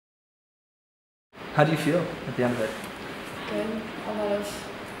How do you feel at the end of it? Good. A lot of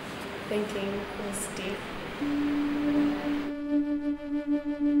thinking. It was deep.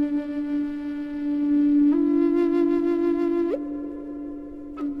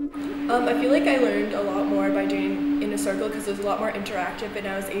 I feel like I learned a lot more by doing in a circle because it was a lot more interactive, and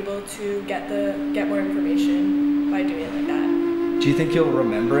I was able to get more information by doing it like that. Do you think you'll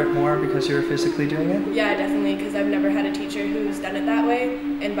remember it more because you're physically doing it? Yeah, definitely, because I've never had a teacher who's done it that way,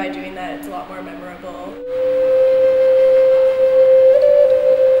 and by doing that it's a lot more memorable.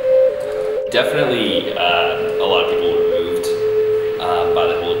 Definitely a lot of people were moved by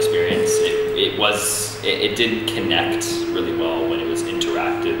the whole experience. It did connect really well when it was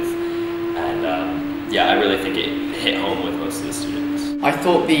interactive, and yeah, I really think it hit home with most of the students. I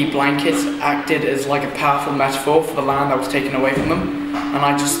thought the blankets acted as like a powerful metaphor for the land that was taken away from them, and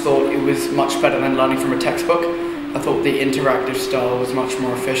I just thought it was much better than learning from a textbook. I thought the interactive style was much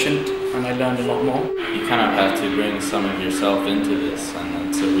more efficient, and I learned a lot more. You kind of have to bring some of yourself into this, and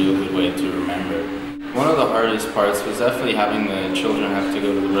it's a real good way to remember. One of the hardest parts was definitely having the children have to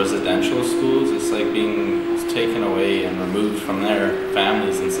go to the residential schools. It's like being taken away and removed from their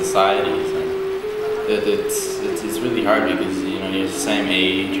families and societies. And it's really hard because, you know, you're the same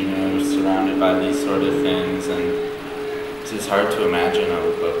age, you know, you're surrounded by these sort of things, and it's just hard to imagine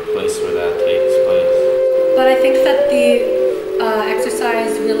a place where that takes place. But I think that the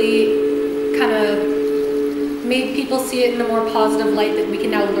exercise really kind of made people see it in a more positive light, that we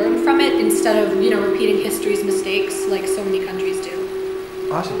can now learn from it instead of, you know, repeating history's mistakes like so many countries do.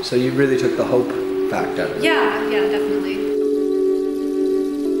 Awesome. So you really took the hope fact out of it. Yeah, definitely.